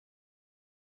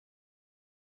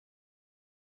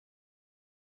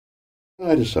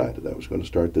I decided I was going to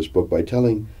start this book by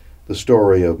telling the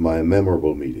story of my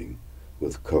memorable meeting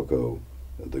with Koko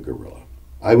the Gorilla.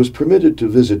 I was permitted to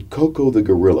visit Koko the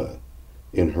Gorilla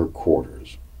in her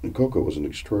quarters. And Koko was an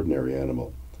extraordinary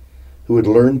animal who had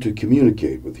learned to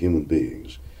communicate with human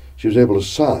beings. She was able to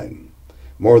sign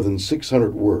more than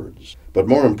 600 words. But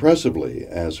more impressively,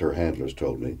 as her handlers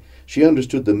told me, she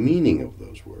understood the meaning of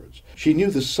those words. She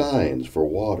knew the signs for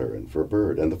water and for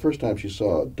bird, and the first time she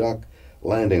saw a duck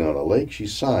landing on a lake, she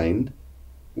signed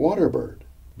waterbird.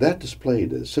 That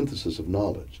displayed a synthesis of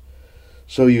knowledge.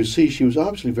 So you see, she was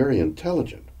obviously very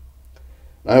intelligent.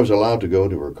 I was allowed to go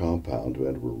into her compound, to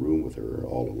enter a room with her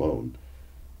all alone.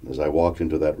 As I walked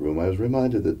into that room, I was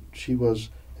reminded that she was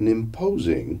an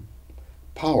imposing,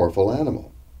 powerful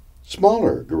animal.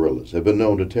 Smaller gorillas have been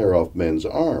known to tear off men's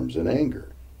arms in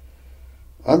anger.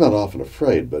 I'm not often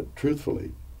afraid, but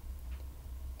truthfully,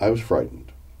 I was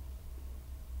frightened.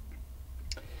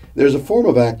 There's a form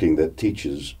of acting that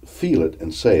teaches feel it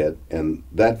and say it, and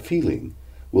that feeling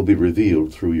will be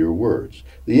revealed through your words.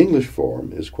 The English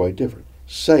form is quite different.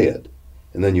 Say it,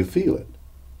 and then you feel it.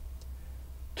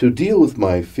 To deal with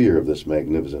my fear of this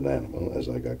magnificent animal, as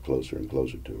I got closer and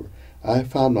closer to her, I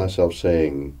found myself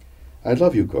saying, "I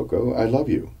love you, Koko, I love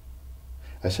you."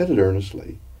 I said it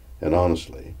earnestly and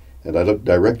honestly, and I looked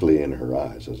directly in her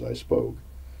eyes as I spoke.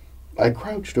 I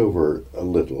crouched over a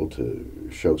little to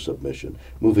show submission,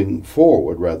 moving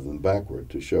forward rather than backward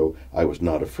to show I was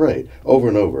not afraid. Over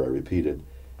and over I repeated,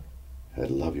 "I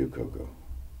love you, Koko,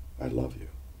 I love you."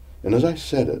 And as I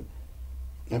said it,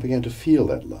 I began to feel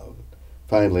that love.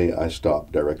 Finally, I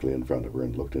stopped directly in front of her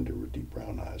and looked into her deep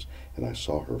brown eyes, and I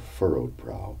saw her furrowed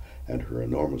brow and her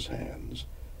enormous hands.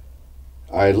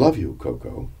 "I love you,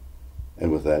 Koko."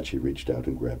 And with that, she reached out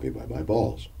and grabbed me by my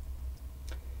balls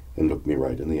and looked me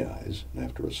right in the eyes, and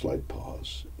after a slight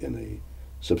pause, in a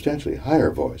substantially higher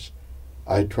voice,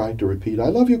 I tried to repeat, "I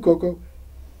love you, Koko."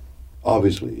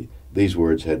 Obviously, these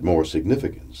words had more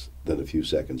significance than a few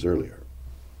seconds earlier.